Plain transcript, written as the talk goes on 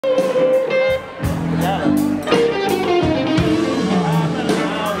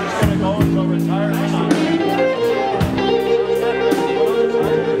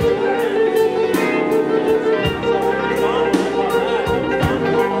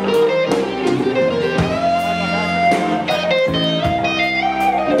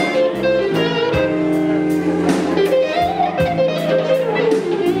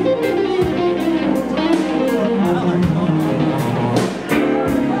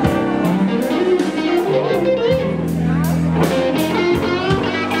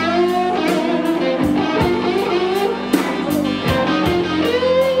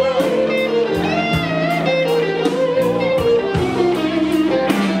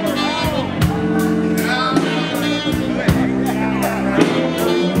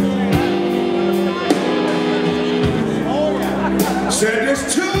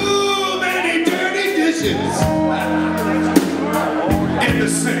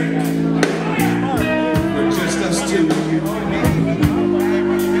sing for just us two.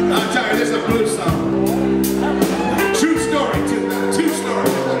 I'll tell you, this is a blues song. True story, too. True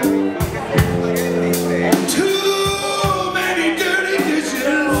story. Too many dirty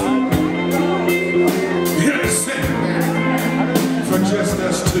dishes. Here to sing, man, for just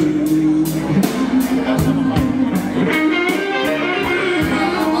us two.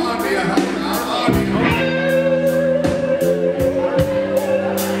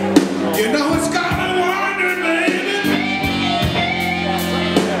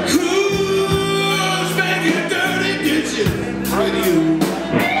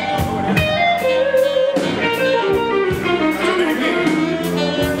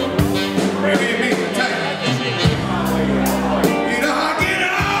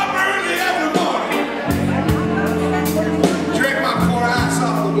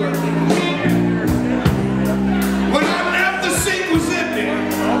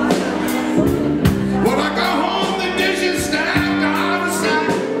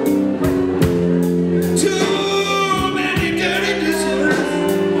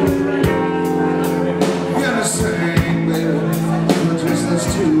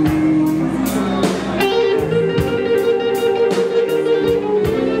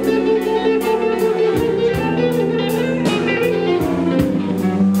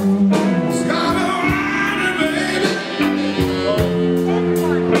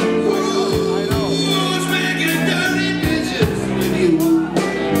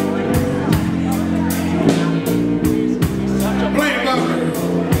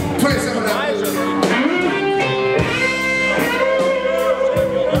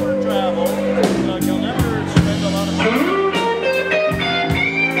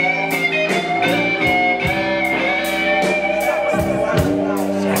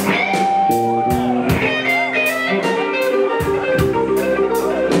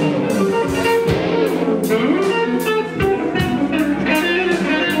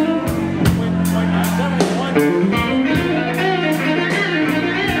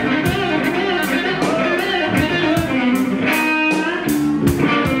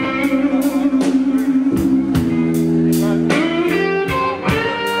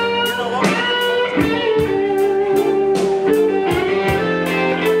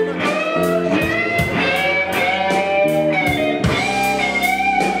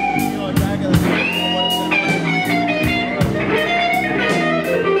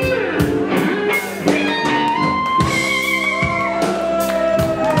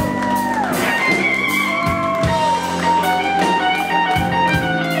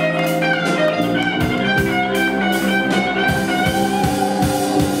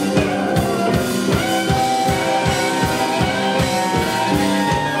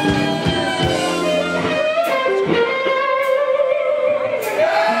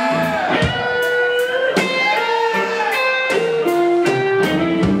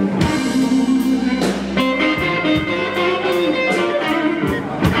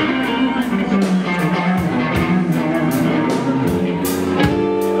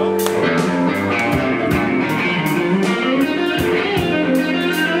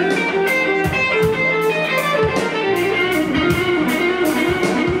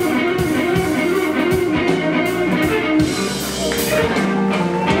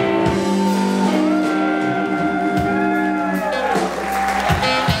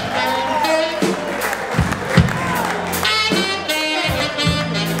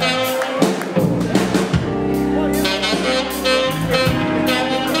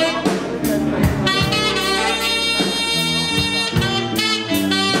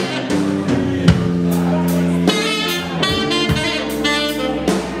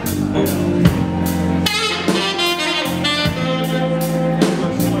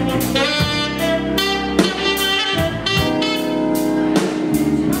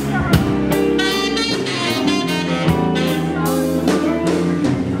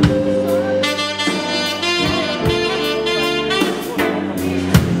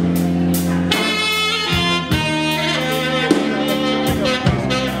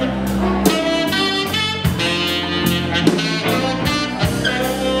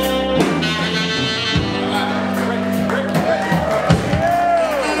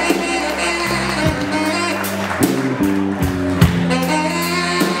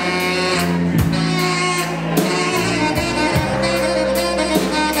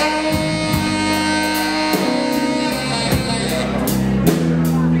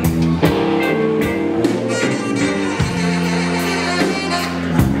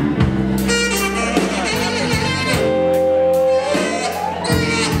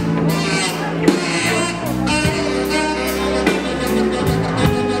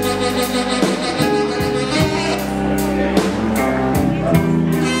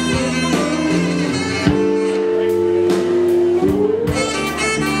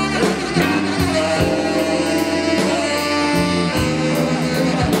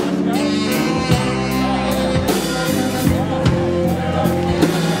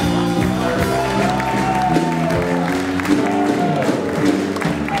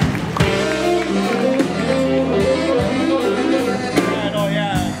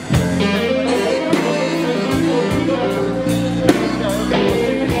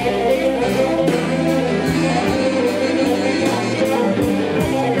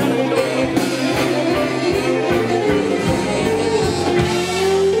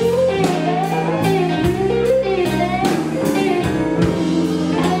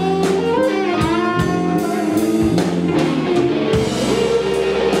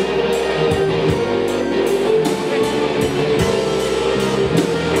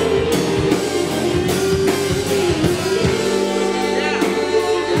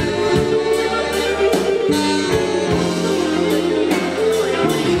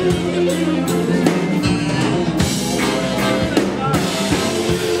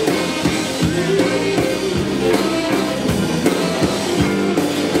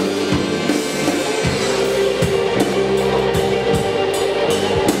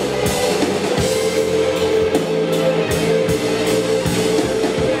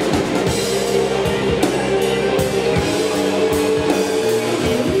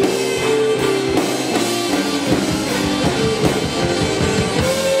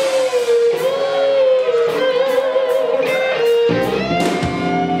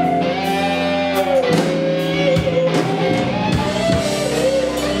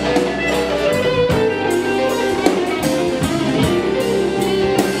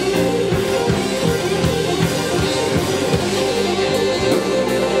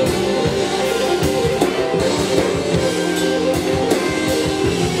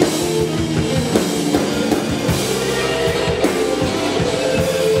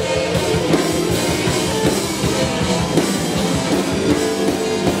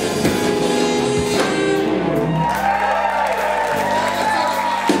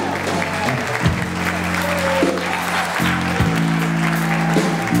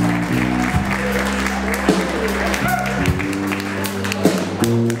 You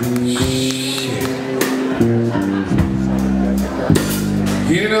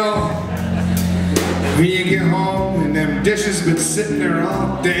know, when you get home and them dishes been sitting there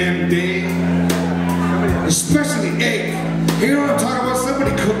all damn day, especially egg. You know what I'm talking about?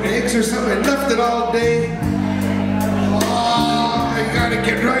 Somebody cooked eggs or something and left it all day. Oh, you gotta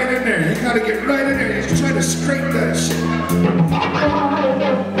get right in there. You gotta get right in there. You just try to scrape that shit.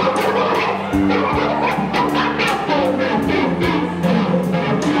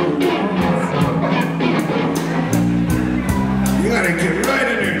 You gotta get right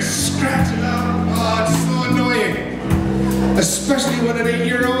in there and scratch it out. Oh, it's so annoying. Especially when it ain't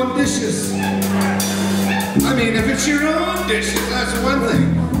your own dishes. I mean, if it's your own dishes, that's one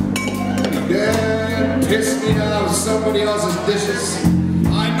thing. Dad pissed me off with somebody else's dishes.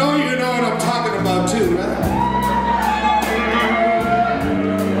 I know you know what I'm talking about too, right?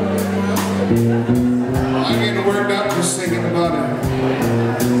 I'm getting worked up for singing about it.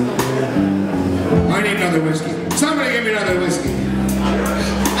 I need another whiskey. Somebody give me another whiskey.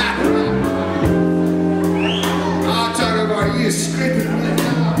 I'll talk about you scraping it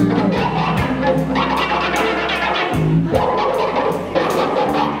down.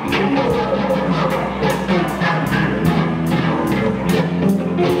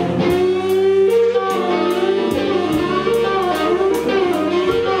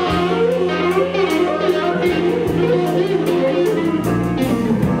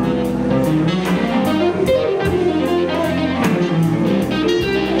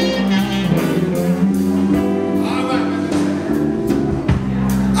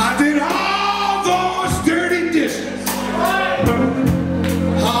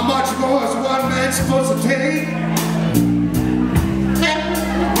 Supposed to take. When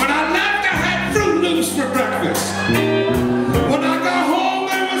I left, I had Fruit Loops for breakfast. When I got home,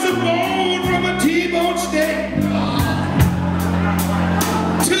 there was a bone from a T-bone steak.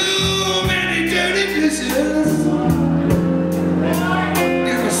 Too many dirty dishes.